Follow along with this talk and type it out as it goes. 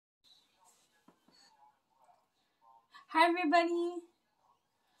Hi everybody!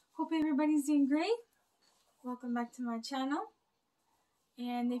 Hope everybody's doing great. Welcome back to my channel.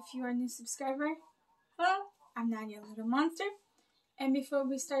 And if you are a new subscriber, hello, I'm Nadia Little Monster. And before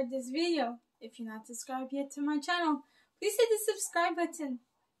we start this video, if you're not subscribed yet to my channel, please hit the subscribe button.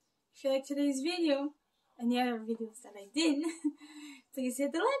 If you like today's video and the other videos that I did, please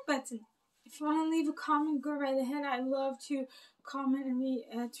hit the like button. If you want to leave a comment, go right ahead. I love to comment and read,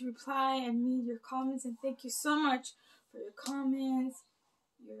 to reply and read your comments. And thank you so much for your comments,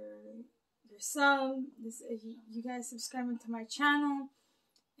 your sub, you guys subscribing to my channel,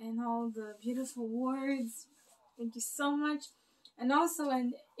 and all the beautiful words. Thank you so much. And also,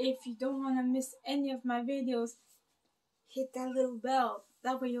 if you don't want to miss any of my videos, hit that little bell.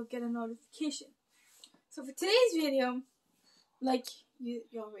 That way you'll get a notification. So for today's video, like you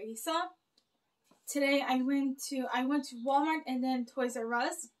already saw, today I went to Walmart and then Toys R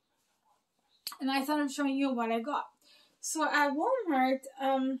Us, and I thought of showing you what I got. So at Walmart,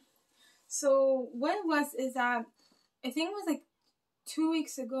 so what it was is that, I think it was like 2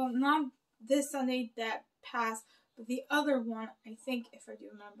 weeks ago, not this Sunday that passed, but the other one, I think, if I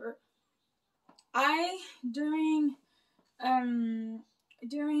do remember.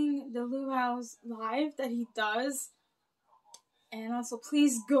 During the Luau's live that he does, and also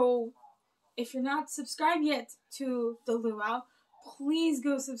please go, if you're not subscribed yet to the Luau, please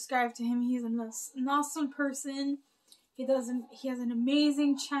go subscribe to him. He's an awesome person. He has an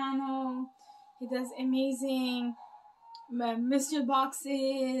amazing channel. He does amazing mystery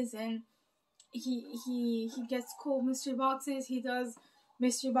boxes, and he gets cool mystery boxes. He does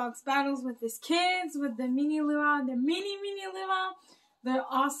mystery box battles with his kids, with the mini Luau, the mini Luau. They're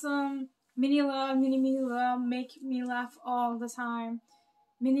awesome. Mini Luau make me laugh all the time.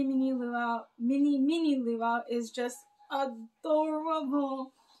 Mini Luau is just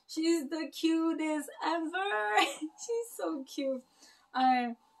adorable. She's the cutest ever. She's so cute.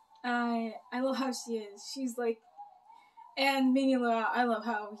 I love how she is. She's like, and Mini Luau, I love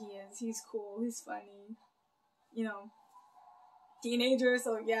how he is. He's cool. He's funny. You know, teenager.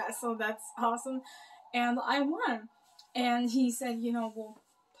 So yeah, so that's awesome. And I won. And he said, you know, we'll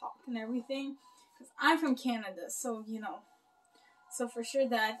talk and everything. Because I'm from Canada, so, you know. So for sure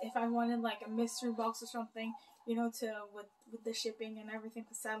that if I wanted like a mystery box or something, you know, with the shipping and everything,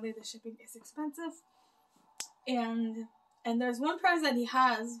 because sadly the shipping is expensive. And there's one prize that he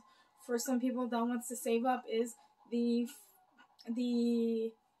has for some people that wants to save up, is the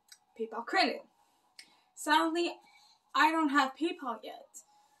PayPal credit. Sadly, I don't have PayPal yet,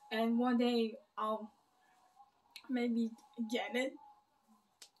 and one day I'll maybe get it.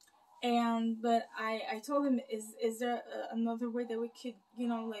 But I told him, is there another way that we could, you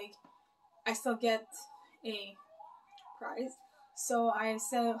know, like, I still get a prize? So I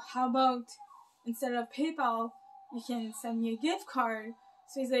said, how about instead of PayPal, you can send me a gift card?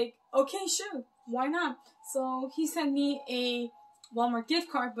 So he's like, okay, sure, why not? So he sent me a Walmart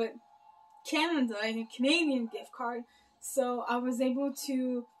gift card, but Canada, a Canadian gift card. So I was able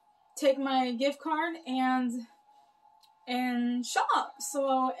to take my gift card and shop.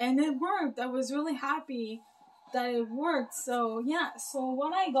 So, and it worked. I was really happy that it worked. So yeah, so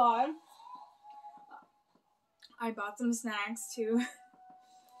what I bought some snacks too.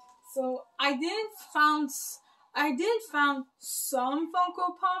 So I did found some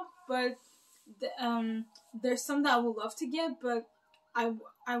Funko Pop, but there's some that I would love to get, but I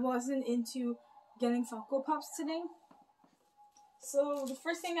wasn't into getting Funko Pops today. So the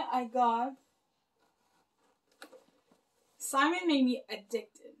first thing that I got, Simon made me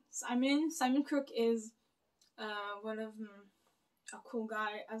addicted. Simon Crook is one of a cool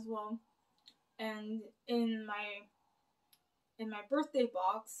guy as well. And in my birthday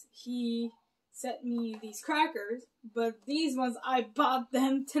box, he sent me these crackers, but these ones, I bought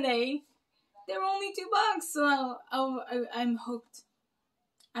them today. They were only $2, so I'm hooked.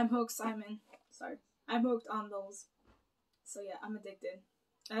 I'm hooked, Simon. Sorry, I'm hooked on those. So yeah, I'm addicted,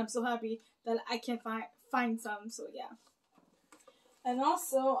 and I'm so happy that I can find some. So yeah. And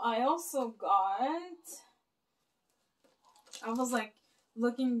also, I was like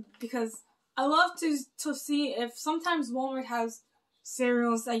looking, because I love to see if sometimes Walmart has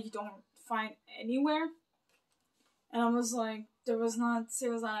cereals that you don't find anywhere. And I was like, there was not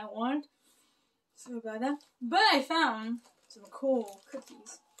cereals that I want. So about that. But I found some cool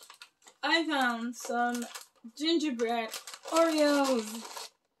cookies. I found some gingerbread Oreos.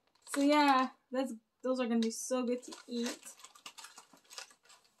 So yeah, those are gonna be so good to eat.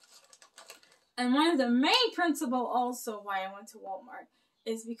 And one of the main principles also why I went to Walmart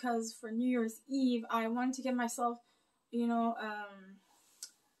is because for New Year's Eve, I wanted to get myself, you know,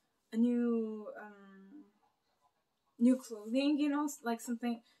 a new new clothing, you know, like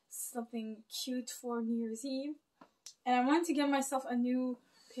something cute for New Year's Eve. And I wanted to get myself a new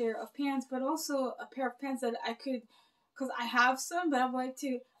pair of pants, but also a pair of pants that I could, because I have some, but I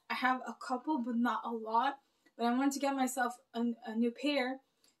have a couple, but not a lot. But I wanted to get myself a new pair,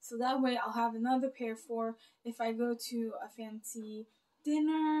 so that way I'll have another pair for if I go to a fancy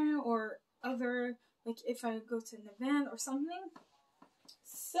dinner or other, like if I go to an event or something.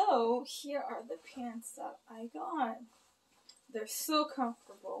 So here are the pants that I got. They're so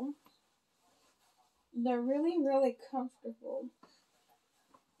comfortable. They're really, really comfortable.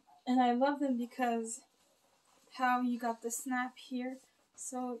 And I love them because how you got the snap here.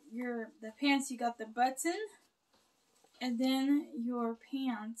 So the pants, you got the button, and then your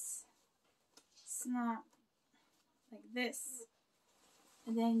pants snap like this.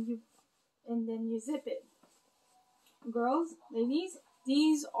 And then you zip it. Girls, ladies,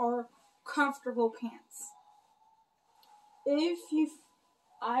 these are comfortable pants.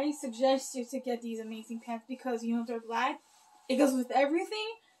 I suggest you to get these amazing pants because, you know, they're black. It goes with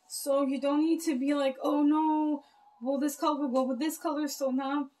everything, so you don't need to be like, oh no, will this color go with this color? So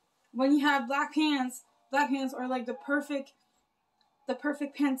now, when you have black pants are like the perfect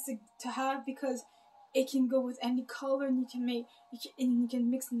pants to have because it can go with any color and you can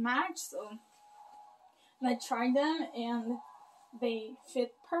mix and match. So, and I tried them and they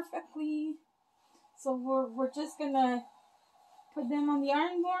fit perfectly. So we're just gonna put them on the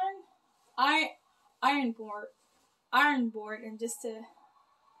iron board, and just to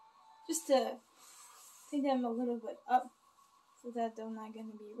take them a little bit up so that they're not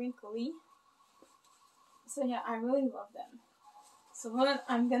gonna be wrinkly. So yeah, I really love them. So what,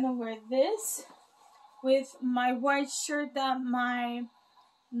 I'm gonna wear this with my white shirt that my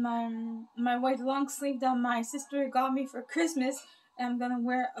white long sleeve that my sister got me for Christmas, and I'm gonna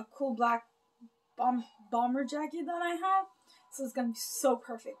wear a cool black bomber jacket that I have. So it's gonna be so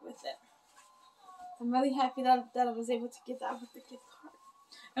perfect with it. I'm really happy that I was able to get that with the gift card.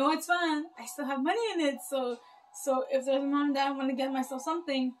 And what's fun, I still have money in it. So if there's a mom and dad want to get myself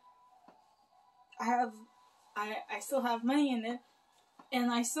something, I still have money in it,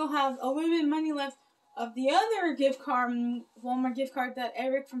 and I still have a little bit of money left of the other gift card, Walmart gift card that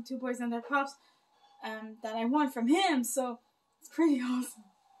Eric from Two Boys and Their Pups, that I won from him. So it's pretty awesome.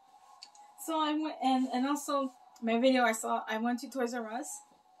 So I went, and also my video I went to Toys R Us.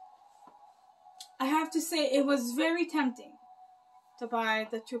 I have to say it was very tempting to buy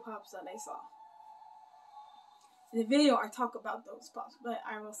the two pops that I saw. In the video I talk about those pops, but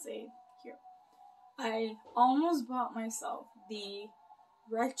I will say here. I almost bought myself the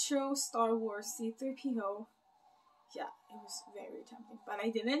retro Star Wars C-3PO. Yeah, it was very tempting, but I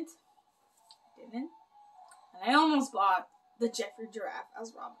didn't. And I almost bought the Jeffrey Giraffe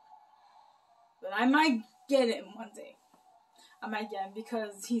as Robin. But I might get him one day. I might get him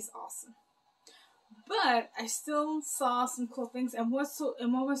because he's awesome. But I still saw some cool things, and what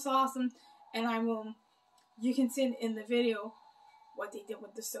was so awesome, and you can see in the video what they did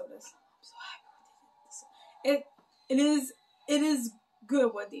with the sodas. I'm so happy what they did with the sodas. It is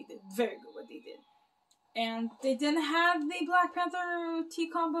good what they did, very good what they did. And they didn't have the Black Panther tea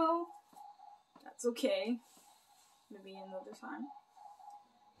combo. That's okay. Maybe another time.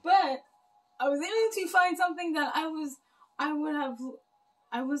 But I was able to find something that I was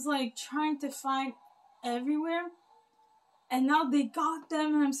like trying to find everywhere, and now they got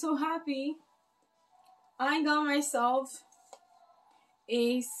them, and I'm so happy. I got myself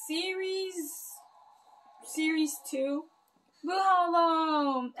a Series 2 Blue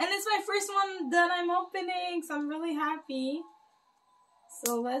Hollow, and it's my first one that I'm opening, so I'm really happy.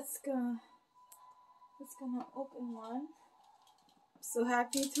 So let's gonna open one. I'm so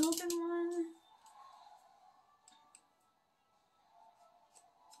happy to open one.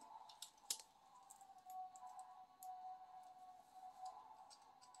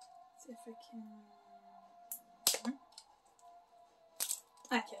 Let's see if I can.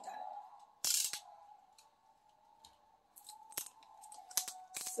 I can't got it.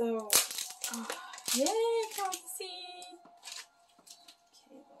 So, yay, can't see.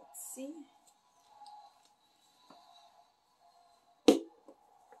 Okay, let's see.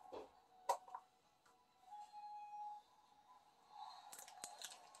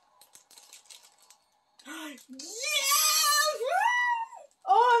 Yeah!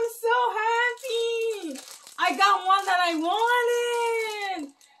 Oh, I'm so happy! I got one that I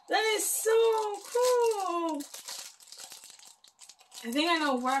wanted! That is so cool! I think I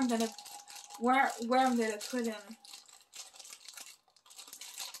know where I'm gonna put him.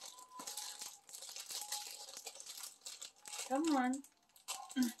 Come on.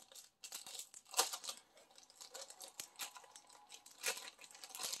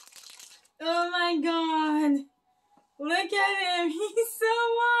 at him. He's so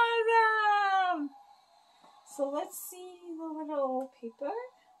awesome. So let's see the little paper.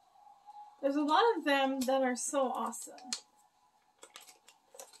 There's a lot of them that are so awesome.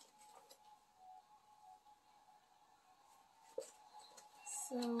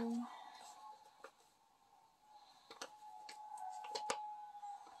 So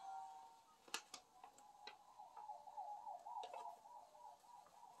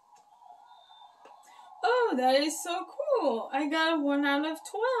oh, that is so cool. I got a 1 out of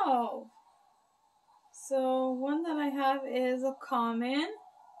 12. So one that I have is a common.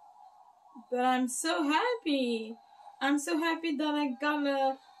 But I'm so happy. I'm so happy that I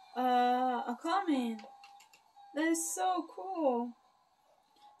got a common. That is so cool.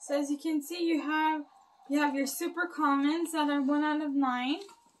 So as you can see, you have your super commons that are 1 out of 9.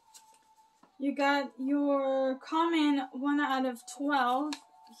 You got your common 1 out of 12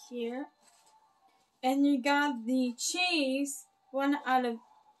 here. And you got the chase 1 out of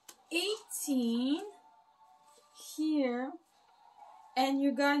 18 here. And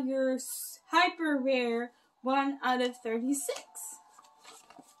you got your hyper rare 1 out of 36.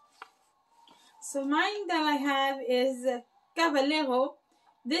 So mine that I have is Caballero.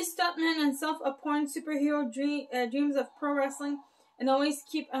 This stuntman and self-appointed superhero dreams of pro wrestling and always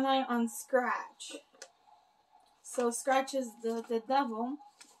keep an eye on Scratch. So Scratch is the devil.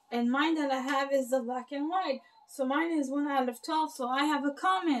 And mine that I have is the black and white. So mine is 1 out of 12, so I have a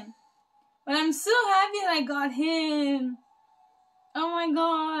common. But I'm so happy that I got him. Oh my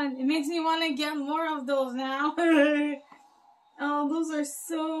god, it makes me want to get more of those now. Oh, those are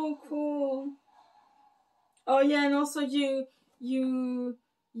so cool. Oh yeah, and also you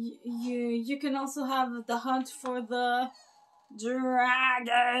can also have the hunt for the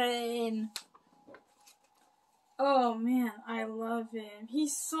dragon. Oh man, I love him.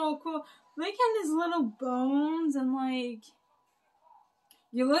 He's so cool. Look at his little bones and like,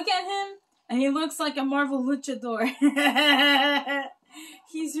 you look at him and he looks like a Marvel luchador.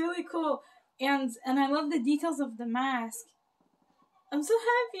 He's really cool. And I love the details of the mask. I'm so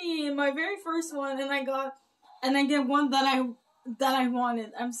happy. My very first one, and I get one that I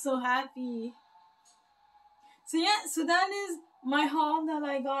wanted. I'm so happy. So yeah, so that is my haul that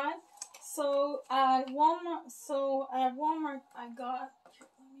I got. So at Walmart I got,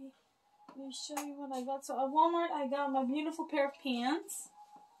 let me show you what I got. So at Walmart I got my beautiful pair of pants.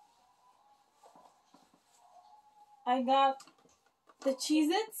 I got the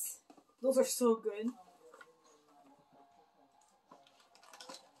Cheez-Its. Those are so good.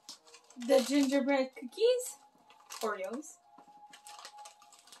 The gingerbread cookies. Oreos.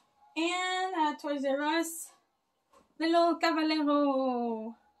 And at Toys R Us, Little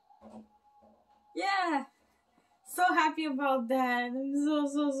Caballero. Yeah. So happy about that. I'm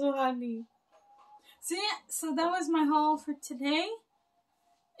so happy. So yeah, so that was my haul for today.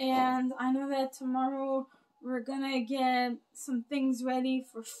 And I know that tomorrow we're gonna get some things ready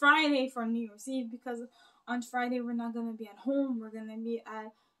for Friday for New Year's Eve, because on Friday we're not gonna be at home. We're gonna be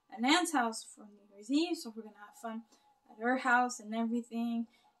at an aunt's house for New Year's Eve, so we're gonna have fun at her house and everything.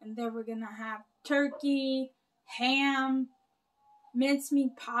 And then we're gonna have turkey, ham,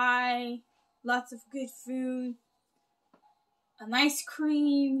 mincemeat pie, lots of good food, an ice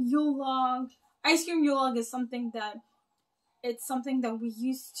cream Yule log. Ice cream Yule log is something that we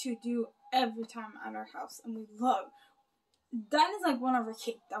used to do every time at our house, and we love. That is like one of our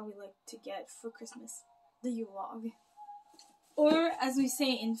cake that we like to get for Christmas, the Yule log. Or as we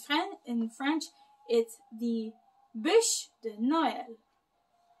say in French, it's the bûche de Noël.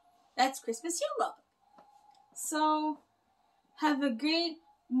 That's Christmas Yule log. So have a great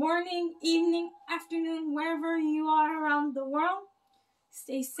morning, evening, afternoon, wherever you are around the world.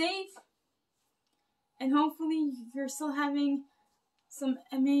 Stay safe. And hopefully you're still having some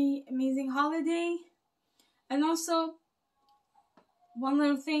amazing holiday. And also, one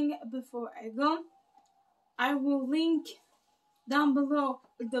little thing before I go. I will link down below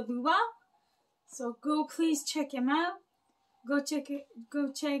the Lua. So go please check him out. Go check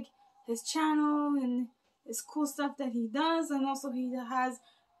his channel and his cool stuff that he does. And also he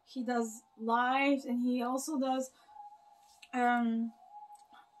does lives, and he also does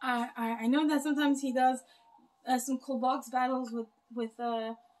I know that sometimes he does some cool box battles with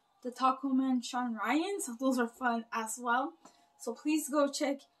the Taco Man Sean Ryan, so those are fun as well. So please go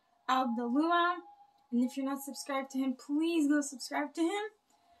check out the Lua, and if you're not subscribed to him, please go subscribe to him.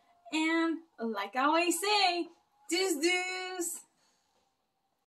 And like I always say, deuce deuce!